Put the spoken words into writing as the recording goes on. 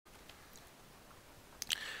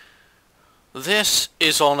This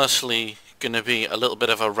is honestly going to be a little bit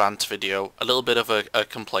of a rant video, a little bit of a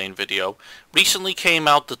complaint video. Recently came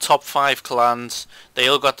out the top 5 clans. They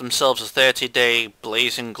all got themselves a 30-day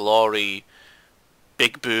blazing glory,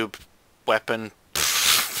 big boob weapon.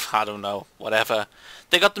 I don't know, whatever.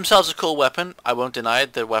 They got themselves a cool weapon. I won't deny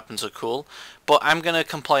it, their weapons are cool. But I'm going to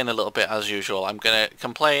complain a little bit as usual. I'm going to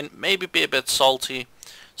complain, maybe be a bit salty.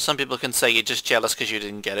 Some people can say you're just jealous because you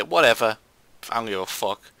didn't get it. Whatever. I don't give a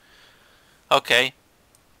fuck. Okay,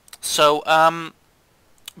 so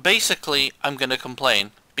basically I'm gonna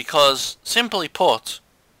complain because, simply put,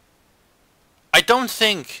 I don't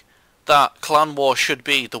think that Clan War should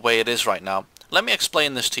be the way it is right now. Let me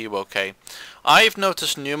explain this to you, okay? I've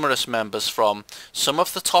noticed numerous members from some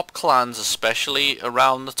of the top clans, especially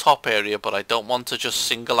around the top area, but I don't want to just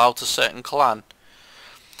single out a certain clan.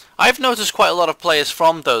 I've noticed quite a lot of players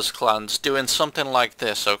from those clans doing something like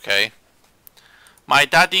this, okay? My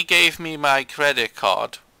daddy gave me my credit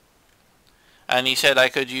card and he said I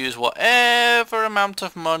could use whatever amount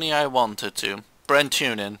of money I wanted to. Brent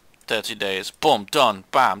tuning, 30 days, boom, done,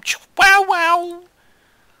 bam, wow wow.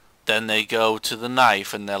 Then they go to the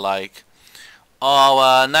knife and they're like,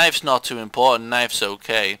 oh, knife's not too important, knife's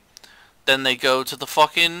okay. Then they go to the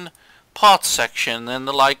fucking parts section and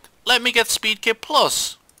they're like, let me get Speed Kit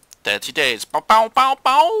Plus, 30 days, bow bow bow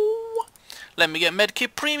bow. Let me get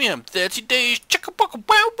Medkit Premium, 30 days, chicka-bucka,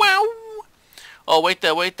 wow, wow. Oh, wait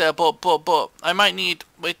there, but, I might need,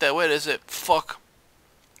 wait there, where is it? Fuck.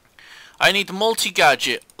 I need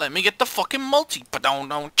multi-gadget. Let me get the fucking multi,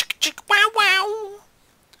 ba-dong-dong, chicka-chicka, wow, wow.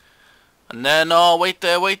 And then, oh, wait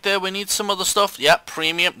there, we need some other stuff. Yep,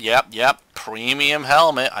 premium, yep, premium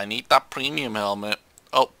helmet. I need that premium helmet.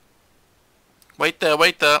 Oh. Wait there.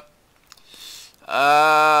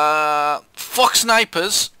 Fuck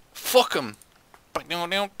snipers. Fuck 'em.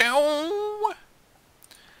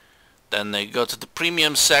 Then they go to the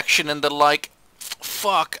premium section and they're like,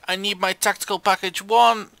 fuck, I need my tactical package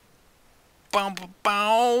 1. Boom, boom,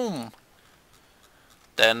 boom.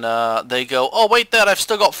 Then they go, oh wait there, I've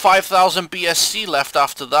still got 5,000 BSC left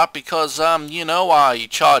after that because, you know, I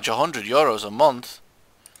charge €100 a month.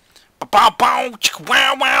 Bow, bow,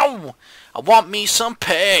 wow, wow. I want me some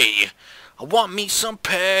pay. I'm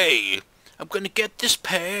gonna get this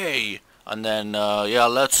pay. And then, yeah,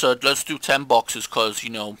 let's do 10 boxes, cause,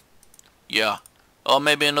 you know, yeah. Or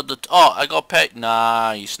maybe another, oh, I got paid.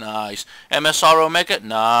 Nice. MSR Omega,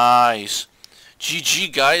 nice.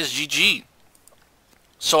 GG, guys, GG.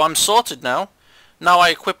 So I'm sorted now. Now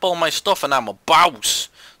I equip all my stuff and I'm a boss.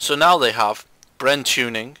 So now they have Brent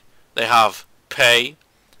tuning, they have pay,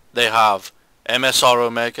 they have MSR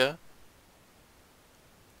Omega,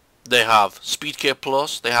 they have Speed Kit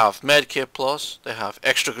Plus, they have Med Kit Plus, they have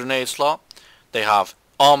extra grenade slot, they have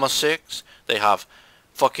Armor 6, they have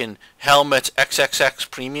fucking Helmet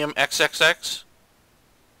XXX Premium XXX.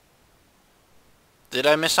 Did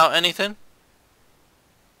I miss out anything?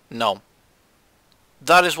 No.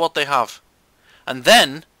 That is what they have. And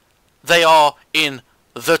then they are in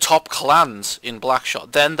the top clans in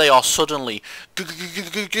Blackshot. Then they are suddenly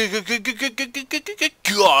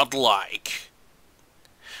godlike.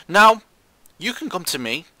 Now, you can come to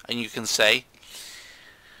me and you can say,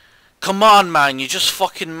 come on man, you're just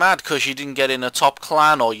fucking mad because you didn't get in a top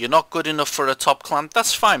clan or you're not good enough for a top clan.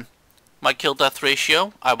 That's fine. My kill death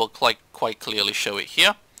ratio, I will quite clearly show it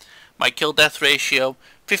here. My kill death ratio,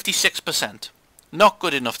 56%. Not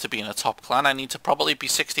good enough to be in a top clan. I need to probably be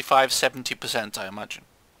 65-70%, I imagine.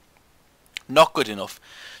 Not good enough.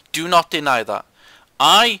 Do not deny that.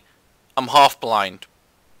 I am half blind.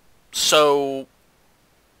 So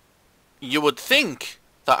you would think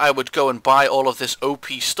that I would go and buy all of this OP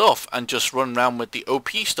stuff and just run around with the OP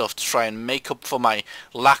stuff to try and make up for my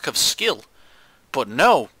lack of skill. But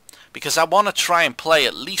no, because I want to try and play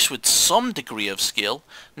at least with some degree of skill.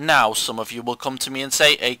 Now some of you will come to me and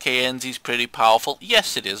say AKNZ is pretty powerful.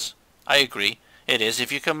 Yes it is. I agree. It is.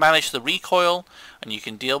 If you can manage the recoil and you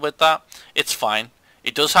can deal with that, it's fine.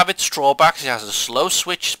 It does have its drawbacks. It has a slow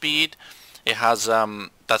switch speed. It has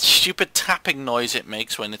that stupid tapping noise it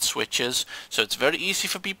makes when it switches. So it's very easy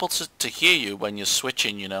for people to hear you when you're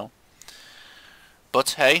switching, you know.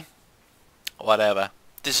 But hey, whatever.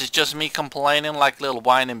 This is just me complaining like a little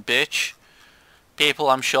whining bitch. People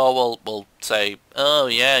I'm sure will say, oh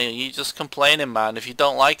yeah, you're just complaining man. If you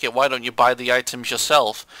don't like it, why don't you buy the items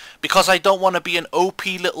yourself? Because I don't want to be an OP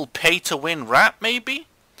little pay to win rat, maybe?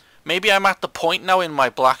 Maybe I'm at the point now in my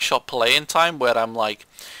Blackshot playing time where I'm like,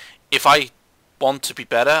 if I want to be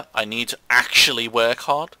better, I need to actually work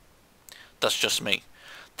hard. That's just me.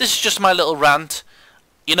 This is just my little rant.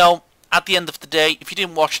 You know, at the end of the day, if you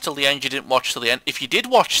didn't watch till the end, you didn't watch till the end. If you did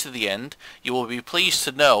watch to the end, you will be pleased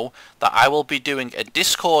to know that I will be doing a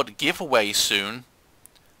Discord giveaway soon.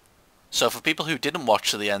 So for people who didn't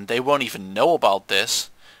watch to the end, they won't even know about this.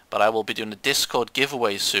 But I will be doing a Discord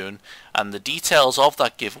giveaway soon, and the details of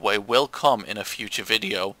that giveaway will come in a future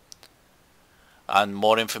video. And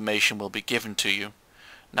more information will be given to you.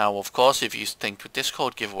 Now, of course, if you think with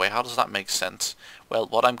Discord giveaway, how does that make sense? Well,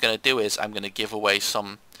 what I'm going to do is I'm going to give away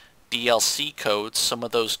some DLC codes, some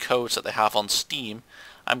of those codes that they have on Steam.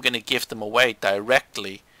 I'm going to give them away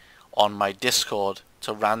directly on my Discord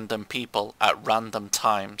to random people at random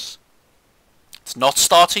times. It's not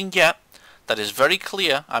starting yet. That is very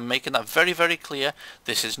clear. I'm making that very, very clear.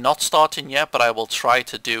 This is not starting yet, but I will try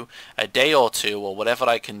to do a day or two or whatever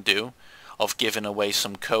I can do of giving away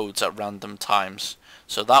some codes at random times.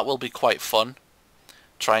 So that will be quite fun.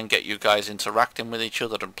 Try and get you guys interacting with each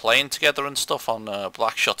other and playing together and stuff on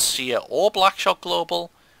Blackshot Seer or Blackshot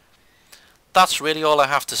Global. That's really all I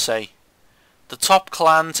have to say. The top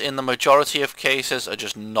clans in the majority of cases are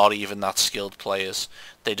just not even that skilled players.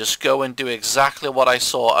 They just go and do exactly what I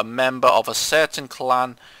saw a member of a certain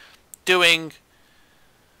clan doing.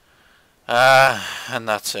 And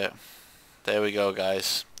that's it. There we go,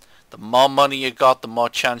 guys. The more money you got, the more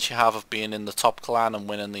chance you have of being in the top clan and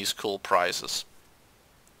winning these cool prizes.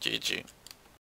 GG.